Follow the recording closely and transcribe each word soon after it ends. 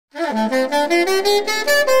The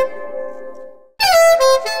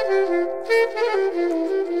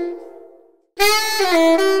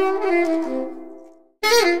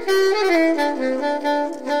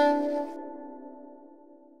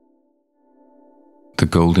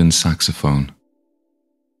Golden Saxophone.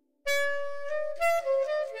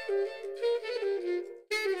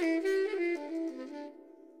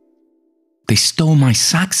 "They stole my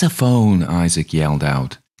saxophone," Isaac yelled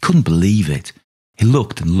out. Couldn't believe it. He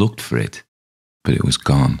looked and looked for it, but it was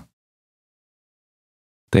gone.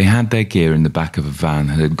 They had their gear in the back of a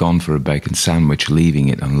van and had gone for a bacon sandwich, leaving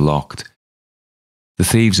it unlocked. The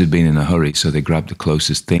thieves had been in a hurry, so they grabbed the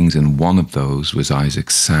closest things, and one of those was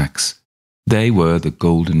Isaac's sax. They were the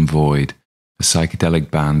Golden Void, a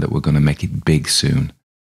psychedelic band that were going to make it big soon.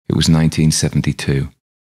 It was 1972.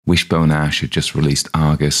 Wishbone Ash had just released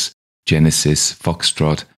Argus, Genesis,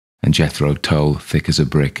 Foxtrot, and Jethro Tull, Thick as a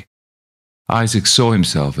Brick. Isaac saw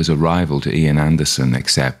himself as a rival to Ian Anderson,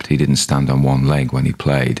 except he didn't stand on one leg when he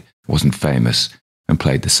played, wasn't famous, and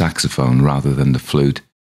played the saxophone rather than the flute.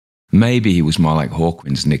 Maybe he was more like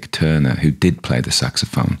Hawkwind's Nick Turner, who did play the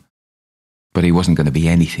saxophone. But he wasn't going to be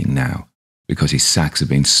anything now, because his sax had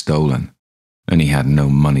been stolen, and he had no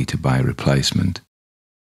money to buy a replacement.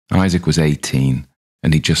 Isaac was 18,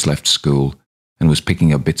 and he'd just left school, and was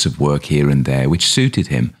picking up bits of work here and there, which suited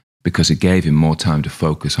him because it gave him more time to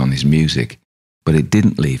focus on his music, but it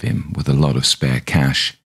didn't leave him with a lot of spare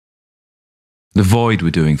cash. The Void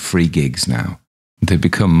were doing free gigs now. They'd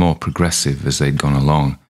become more progressive as they'd gone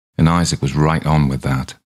along, and Isaac was right on with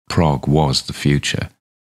that. Prog was the future.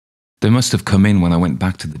 "They must have come in when I went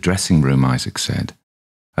back to the dressing room," Isaac said.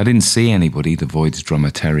 "I didn't see anybody," the Void's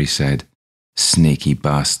drummer Terry said. "Sneaky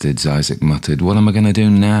bastards," Isaac muttered. "What am I going to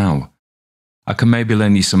do now?" "I can maybe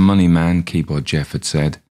lend you some money, man," Keyboard Jeff had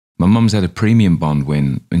said. "My mum's had a premium bond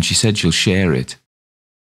win, and she said she'll share it."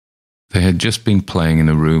 They had just been playing in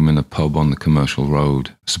a room in a pub on the commercial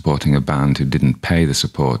road, supporting a band who didn't pay the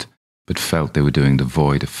support, but felt they were doing the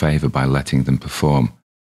Void a favour by letting them perform.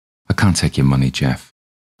 "I can't take your money, Jeff."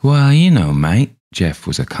 "Well, you know, mate." Jeff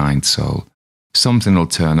was a kind soul. "Something'll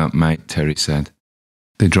turn up, mate," Terry said.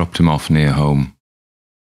 They dropped him off near home.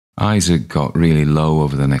 Isaac got really low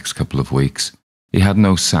over the next couple of weeks. He had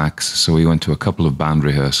no sax, so he went to a couple of band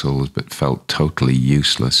rehearsals but felt totally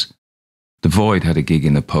useless. The Void had a gig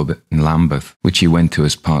in a pub in Lambeth, which he went to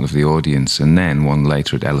as part of the audience, and then one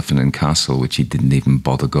later at Elephant and Castle, which he didn't even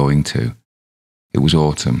bother going to. It was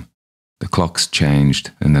autumn. The clocks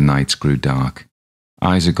changed and the nights grew dark.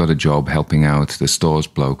 Isaac got a job helping out the stores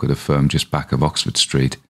bloke at a firm just back of Oxford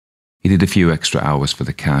Street. He did a few extra hours for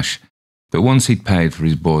the cash, but once he'd paid for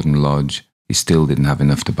his board and lodge, he still didn't have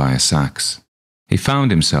enough to buy a sax. He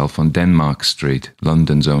found himself on Denmark Street,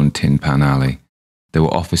 London's own Tin Pan Alley. There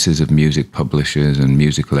were offices of music publishers and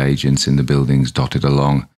musical agents in the buildings dotted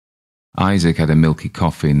along. Isaac had a milky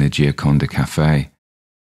coffee in the Gioconda Cafe.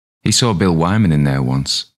 He saw Bill Wyman in there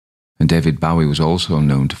once, and David Bowie was also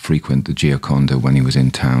known to frequent the Gioconda when he was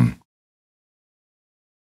in town.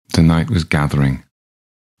 The night was gathering.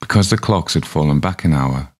 Because the clocks had fallen back an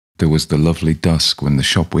hour, there was the lovely dusk when the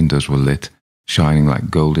shop windows were lit, shining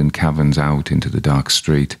like golden caverns out into the dark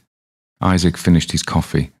street. Isaac finished his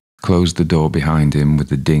coffee, closed the door behind him with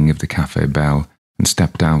the ding of the cafe bell, and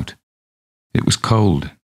stepped out. It was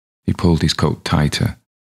cold. He pulled his coat tighter.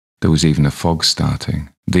 There was even a fog starting.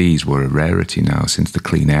 These were a rarity now since the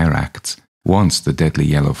Clean Air Acts. Once the deadly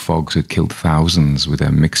yellow fogs had killed thousands with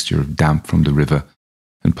their mixture of damp from the river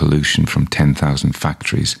and pollution from 10,000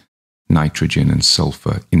 factories, nitrogen and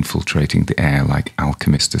sulfur infiltrating the air like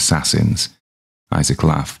alchemist assassins. Isaac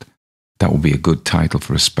laughed. That would be a good title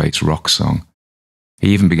for a space rock song.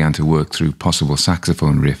 He even began to work through possible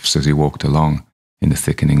saxophone riffs as he walked along in the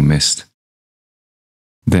thickening mist.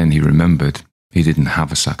 Then he remembered he didn't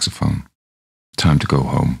have a saxophone. Time to go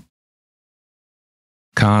home.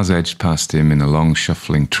 Cars edged past him in a long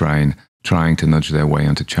shuffling train, trying to nudge their way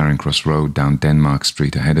onto Charing Cross Road down Denmark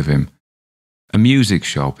Street ahead of him. A music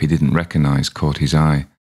shop he didn't recognise caught his eye.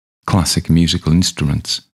 Classic musical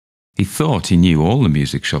instruments. He thought he knew all the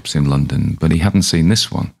music shops in London, but he hadn't seen this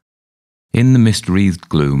one. In the mist-wreathed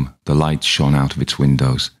gloom, the light shone out of its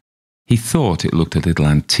windows. He thought it looked a little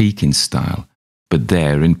antique in style, but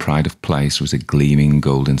there, in pride of place, was a gleaming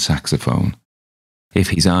golden saxophone.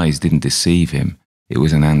 If his eyes didn't deceive him, it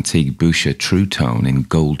was an antique Boucher true tone in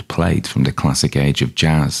gold plate from the classic age of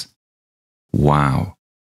jazz. Wow,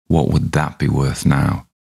 what would that be worth now?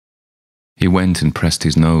 He went and pressed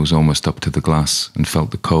his nose almost up to the glass and felt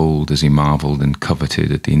the cold as he marvelled and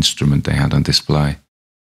coveted at the instrument they had on display.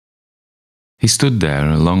 He stood there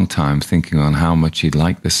a long time thinking on how much he'd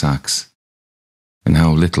like the sax. and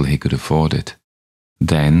how little he could afford it.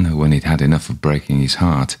 Then, when he'd had enough of breaking his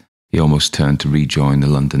heart, he almost turned to rejoin the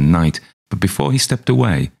London night, but before he stepped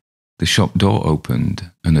away, the shop door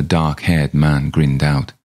opened and a dark-haired man grinned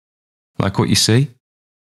out. "Like what you see?"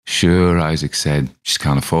 "Sure," Isaac said, "just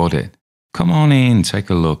can't afford it." "Come on in, take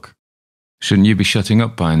a look." "Shouldn't you be shutting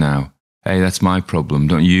up by now?" "Hey, that's my problem,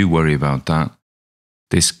 don't you worry about that."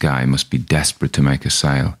 This guy must be desperate to make a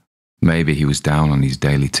sale. Maybe he was down on his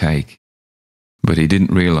daily take. But he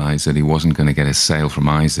didn't realise that he wasn't going to get a sale from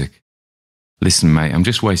Isaac. "Listen, mate, I'm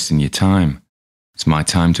just wasting your time." "It's my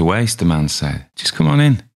time to waste," the man said. "Just come on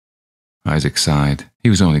in." Isaac sighed. He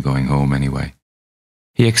was only going home anyway.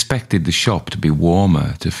 He expected the shop to be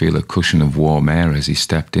warmer, to feel a cushion of warm air as he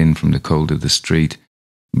stepped in from the cold of the street,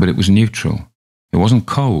 but it was neutral. It wasn't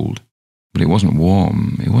cold, but it wasn't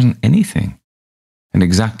warm. It wasn't anything. And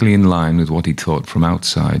exactly in line with what he thought from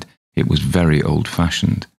outside, it was very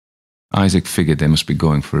old-fashioned. Isaac figured they must be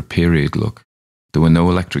going for a period look. There were no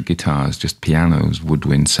electric guitars, just pianos,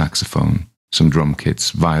 woodwind, saxophone, some drum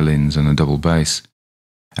kits, violins, and a double bass.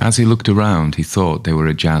 As he looked around, he thought they were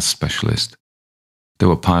a jazz specialist. There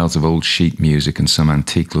were piles of old sheet music and some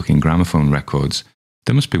antique-looking gramophone records.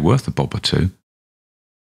 They must be worth a bob or two.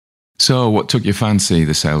 "So, what took your fancy?"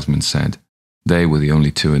 the salesman said. They were the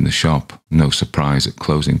only two in the shop. No surprise at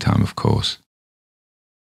closing time, of course.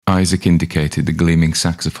 Isaac indicated the gleaming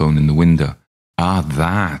saxophone in the window. "Ah,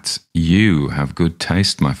 that! You have good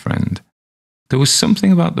taste, my friend." There was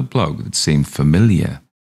something about the bloke that seemed familiar.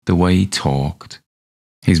 The way he talked,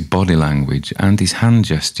 his body language and his hand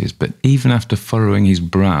gestures, but even after furrowing his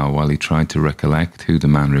brow while he tried to recollect who the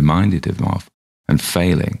man reminded him of, and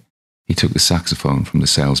failing, he took the saxophone from the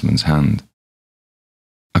salesman's hand.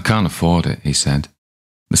 "I can't afford it," he said.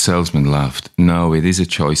 The salesman laughed. "No, it is a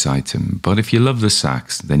choice item, but if you love the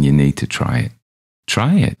sax, then you need to try it."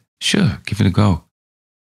 "Try it? Sure, give it a go."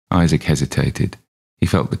 Isaac hesitated. He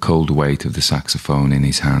felt the cold weight of the saxophone in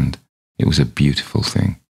his hand. It was a beautiful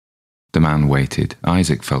thing. The man waited.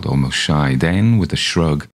 Isaac felt almost shy. Then, with a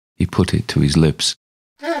shrug, he put it to his lips.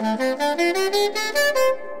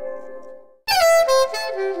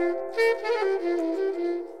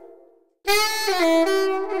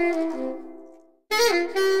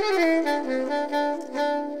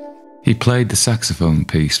 He played the saxophone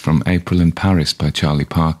piece from April in Paris by Charlie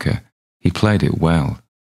Parker. He played it well.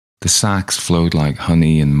 The sax flowed like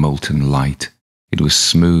honey and molten light. It was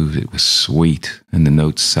smooth, it was sweet, and the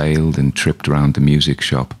notes sailed and tripped around the music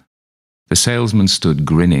shop. The salesman stood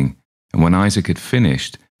grinning, and when Isaac had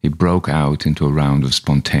finished, he broke out into a round of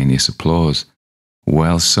spontaneous applause.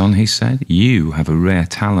 "Well, son," he said, "you have a rare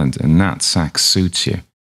talent, and that sax suits you."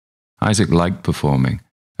 Isaac liked performing,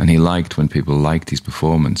 and he liked when people liked his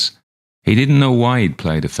performance. He didn't know why he'd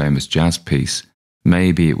played a famous jazz piece.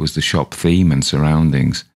 Maybe it was the shop theme and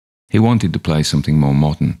surroundings. He wanted to play something more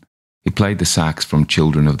modern. He played the sax from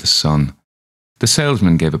Children of the Sun. The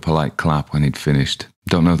salesman gave a polite clap when he'd finished.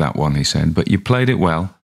 "Don't know that one," he said, "but you played it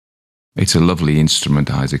well." "It's a lovely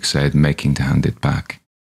instrument," Isaac said, making to hand it back.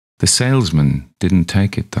 The salesman didn't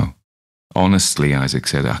take it, though. "Honestly," Isaac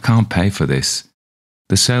said, "I can't pay for this."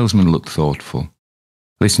 The salesman looked thoughtful.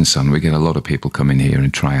 "Listen, son, we get a lot of people come in here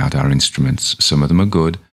and try out our instruments. Some of them are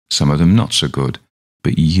good, some of them not so good.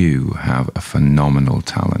 But you have a phenomenal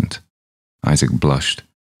talent." Isaac blushed.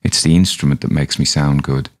 "It's the instrument that makes me sound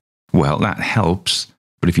good." "Well, that helps,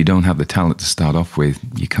 but if you don't have the talent to start off with,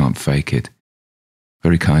 you can't fake it."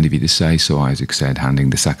 "Very kind of you to say so," Isaac said, handing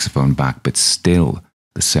the saxophone back, but still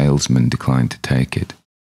the salesman declined to take it.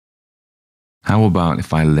 "How about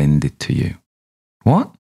if I lend it to you?"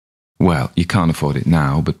 "What?" "Well, you can't afford it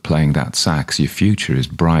now, but playing that sax, your future is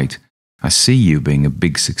bright. I see you being a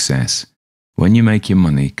big success. When you make your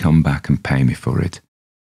money, come back and pay me for it."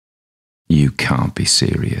 "You can't be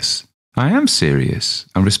serious." "I am serious.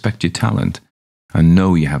 I respect your talent. I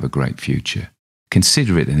know you have a great future.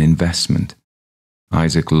 Consider it an investment."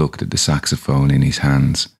 Isaac looked at the saxophone in his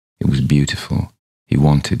hands. It was beautiful. He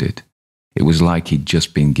wanted it. It was like he'd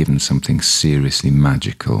just been given something seriously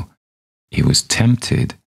magical. He was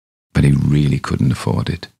tempted, but he really couldn't afford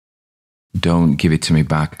it. "Don't give it to me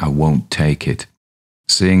back. I won't take it."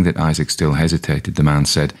 Seeing that Isaac still hesitated, the man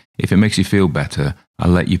said, "If it makes you feel better,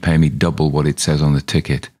 I'll let you pay me double what it says on the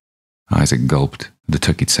ticket." Isaac gulped. The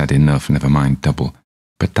ticket said enough, never mind double.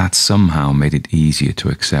 But that somehow made it easier to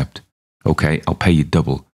accept. "Okay, I'll pay you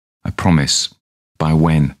double. I promise. By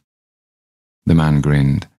when?" The man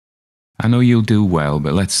grinned. "I know you'll do well,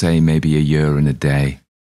 but let's say maybe a year and a day."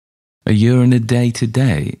 "A year and a day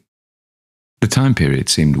today?" The time period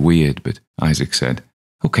seemed weird, but Isaac said,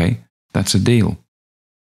 "Okay, that's a deal."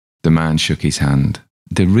 The man shook his hand.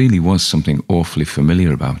 There really was something awfully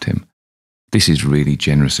familiar about him. "This is really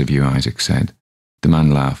generous of you," Isaac said. The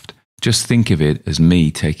man laughed. "Just think of it as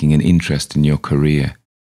me taking an interest in your career."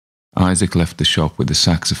 Isaac left the shop with the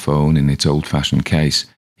saxophone in its old-fashioned case.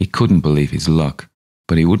 He couldn't believe his luck,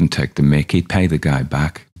 but he wouldn't take the mick. He'd pay the guy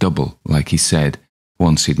back, double, like he said,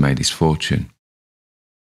 once he'd made his fortune.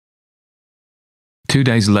 2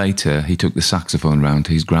 days later, he took the saxophone round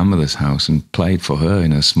to his grandmother's house and played for her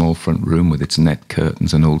in her small front room with its net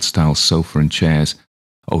curtains and old-style sofa and chairs.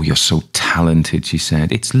 "Oh, you're so talented," she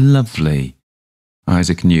said. "It's lovely."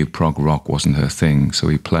 Isaac knew prog rock wasn't her thing, so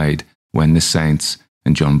he played When the Saints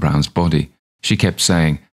and John Brown's Body. She kept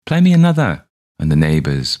saying, "Play me another," and the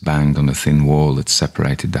neighbours banged on a thin wall that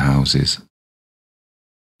separated the houses.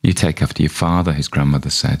 "You take after your father," his grandmother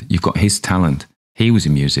said. "You've got his talent. He was a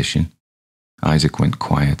musician." Isaac went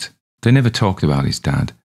quiet. They never talked about his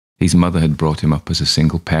dad. His mother had brought him up as a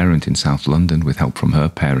single parent in South London with help from her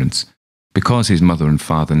parents. Because his mother and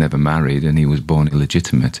father never married and he was born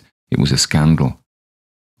illegitimate, it was a scandal.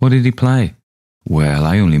 "What did he play?" "Well,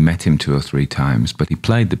 I only met him 2 or 3 times, but he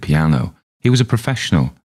played the piano. He was a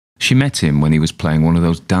professional. She met him when he was playing one of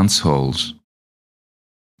those dance halls."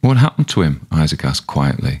 "What happened to him?" Isaac asked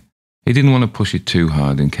quietly. He didn't want to push it too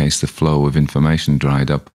hard in case the flow of information dried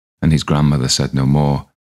up, and his grandmother said no more.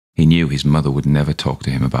 He knew his mother would never talk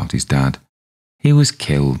to him about his dad. "He was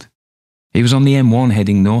killed. He was on the M1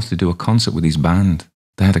 heading north to do a concert with his band.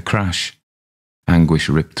 They had a crash." Anguish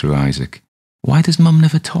ripped through Isaac. "Why does Mum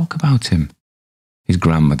never talk about him?" His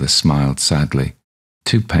grandmother smiled sadly.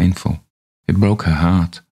 "Too painful. It broke her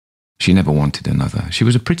heart. She never wanted another. She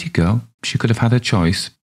was a pretty girl. She could have had her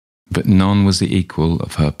choice. But none was the equal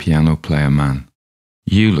of her piano player man.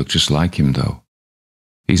 You look just like him, though."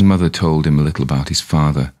 His mother told him a little about his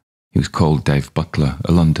father. He was called Dave Butler,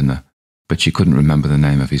 a Londoner, but she couldn't remember the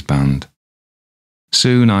name of his band.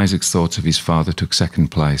 Soon Isaac's thoughts of his father took second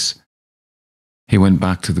place. He went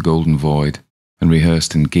back to the Golden Void and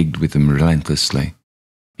rehearsed and gigged with them relentlessly.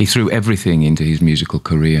 He threw everything into his musical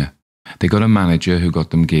career. They got a manager who got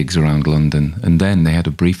them gigs around London, and then they had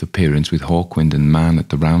a brief appearance with Hawkwind and Mann at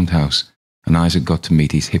the Roundhouse, and Isaac got to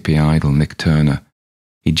meet his hippie idol, Nick Turner.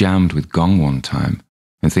 He jammed with Gong one time,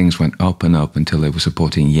 and things went up and up until they were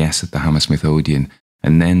supporting Yes at the Hammersmith Odeon,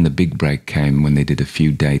 and then the big break came when they did a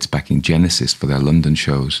few dates backing Genesis for their London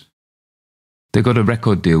shows. They got a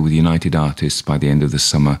record deal with United Artists by the end of the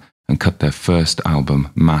summer and cut their first album,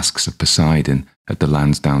 Masks of Poseidon, at the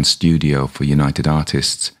Lansdowne studio for United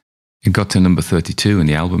Artists. It got to number 32 in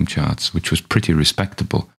the album charts, which was pretty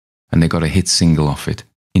respectable, and they got a hit single off it,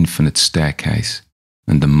 Infinite Staircase,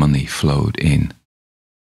 and the money flowed in.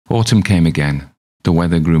 Autumn came again. The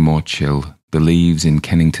weather grew more chill. The leaves in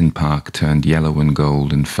Kennington Park turned yellow and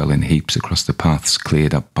gold and fell in heaps across the paths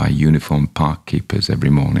cleared up by uniformed park keepers every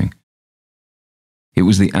morning. It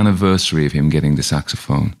was the anniversary of him getting the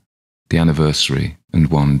saxophone. The anniversary and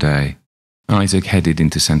one day. Isaac headed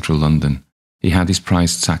into central London. He had his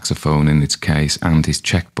prized saxophone in its case and his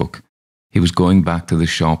checkbook. He was going back to the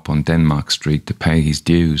shop on Denmark Street to pay his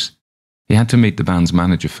dues. He had to meet the band's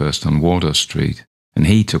manager first on Wardour Street, and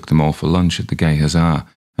he took them all for lunch at the Gay Hussar,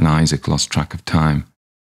 and Isaac lost track of time.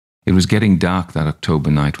 It was getting dark that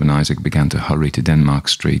October night when Isaac began to hurry to Denmark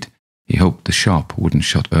Street. He hoped the shop wouldn't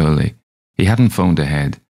shut early. He hadn't phoned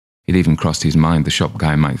ahead. It even crossed his mind the shop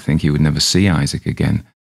guy might think he would never see Isaac again,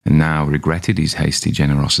 and now regretted his hasty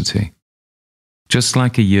generosity. Just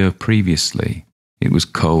like a year previously, it was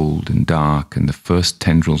cold and dark, and the first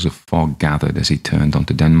tendrils of fog gathered as he turned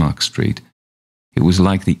onto Denmark Street. It was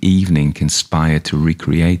like the evening conspired to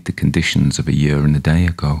recreate the conditions of a year and a day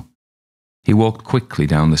ago. He walked quickly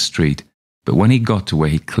down the street, but when he got to where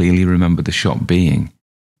he clearly remembered the shop being,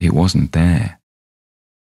 it wasn't there.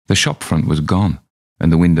 The shop front was gone,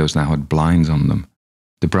 and the windows now had blinds on them.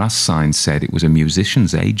 The brass sign said it was a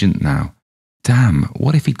musician's agent now. Damn,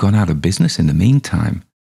 what if he'd gone out of business in the meantime?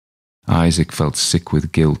 Isaac felt sick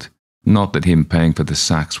with guilt. Not that him paying for the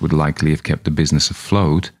sax would likely have kept the business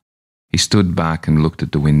afloat. He stood back and looked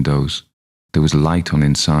at the windows. There was light on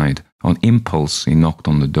inside. On impulse, he knocked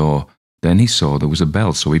on the door. Then he saw there was a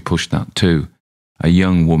bell, so he pushed that too. A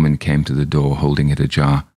young woman came to the door, holding it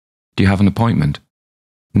ajar. "Do you have an appointment?"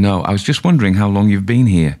 "No, I was just wondering how long you've been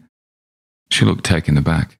here." She looked taken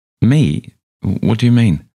aback. "Me? What do you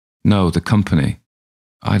mean?" "No, the company."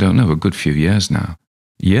 "I don't know, a good few years now."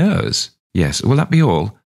 "Years? Yes, will that be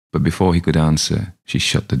all?" But before he could answer, she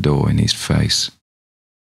shut the door in his face.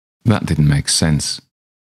 That didn't make sense.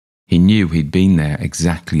 He knew he'd been there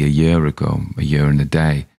exactly a year ago, a year and a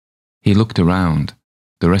day. He looked around.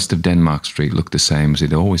 The rest of Denmark Street looked the same as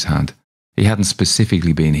it always had. He hadn't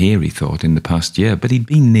specifically been here, he thought, in the past year, but he'd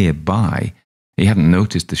been nearby. He hadn't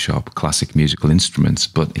noticed the shop, Classic Musical Instruments,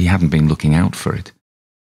 but he hadn't been looking out for it.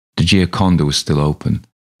 The Gioconda was still open.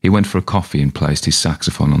 He went for a coffee and placed his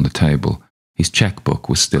saxophone on the table. His checkbook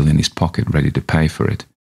was still in his pocket, ready to pay for it.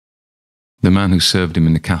 The man who served him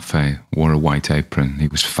in the cafe wore a white apron. He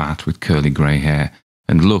was fat with curly grey hair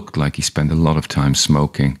and looked like he spent a lot of time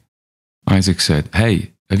smoking. Isaac said,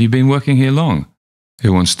 "Hey, have you been working here long?"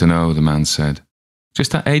 "Who wants to know?" the man said. "Just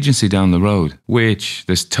that agency down the road." "Which?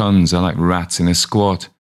 There's tons. I like rats in a squat."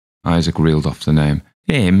 Isaac reeled off the name.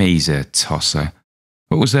 He's a tosser."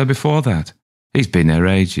 "What was there before that?" "He's been there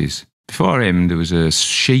ages. Before him, there was a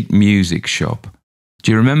sheet music shop.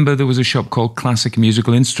 Do you remember there was a shop called Classic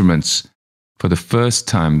Musical Instruments?" For the first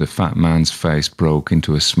time, the fat man's face broke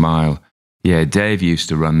into a smile. "Yeah, Dave used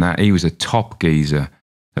to run that. He was a top geezer.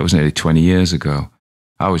 That was nearly 20 years ago.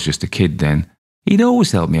 I was just a kid then. He'd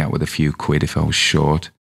always help me out with a few quid if I was short."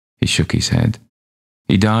 He shook his head.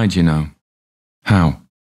 "He died, you know." "How?"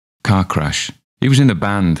 "Car crash. He was in a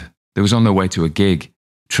band. They was on their way to a gig.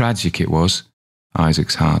 Tragic it was."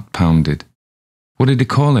 Isaac's heart pounded. "What did they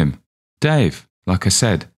call him?" "Dave, like I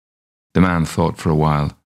said." The man thought for a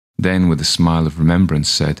while. Then, with a smile of remembrance,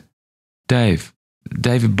 said,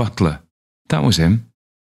 David Butler. That was him."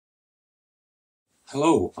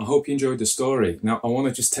 Hello, I hope you enjoyed the story. Now, I want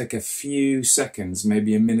to just take a few seconds,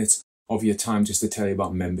 maybe a minute of your time just to tell you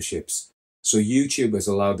about memberships. So YouTube has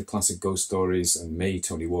allowed the Classic Ghost Stories and me,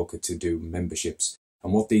 Tony Walker, to do memberships.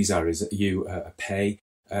 And what these are is that you pay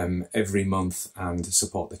every month and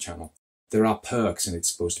support the channel. There are perks and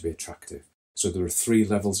it's supposed to be attractive. So there are 3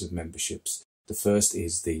 levels of memberships. The first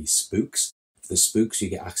is the spooks. For the spooks, you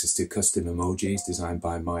get access to custom emojis designed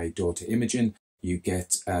by my daughter Imogen. You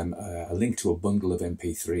get a link to a bundle of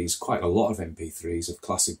MP3s, quite a lot of MP3s of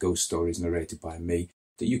classic ghost stories narrated by me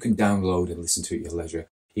that you can download and listen to at your leisure.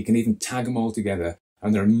 You can even tag them all together,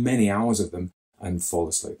 and there are many hours of them, and fall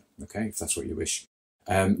asleep, okay, if that's what you wish.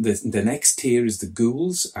 The next tier is the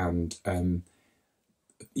ghouls, and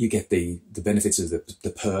you get the benefits of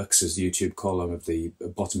the perks, as YouTube call them, of the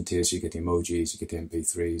bottom tiers. You get emojis, you get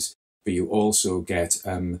MP3s, but you also get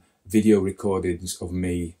video recordings of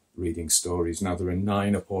me reading stories. Now, there are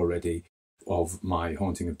 9 up already of my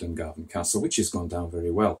Haunting of Dungarvan Castle, which has gone down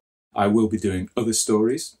very well. I will be doing other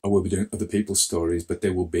stories. I will be doing other people's stories, but they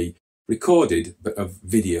will be recorded, but of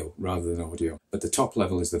video rather than audio. But the top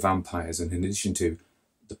level is the vampires, and in addition to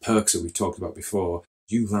the perks that we've talked about before,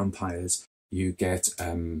 you vampires, you get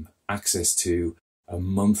access to a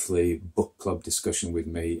monthly book club discussion with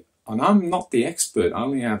me. And I'm not the expert, I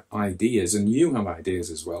only have ideas, and you have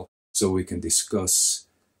ideas as well, so we can discuss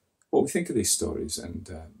what we think of these stories, and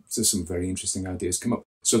so some very interesting ideas come up.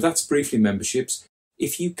 So that's briefly memberships.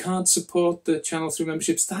 If you can't support the channel through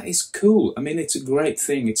memberships, that is cool. I mean, it's a great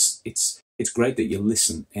thing. It's great that you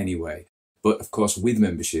listen anyway. But of course, with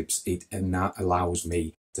memberships, it allows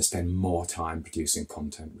me to spend more time producing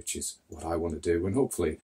content, which is what I want to do, and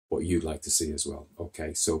hopefully what you'd like to see as well.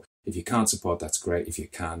 Okay, so if you can't support, that's great. If you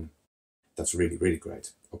can, that's really, really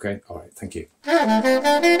great. Okay, all right, thank you.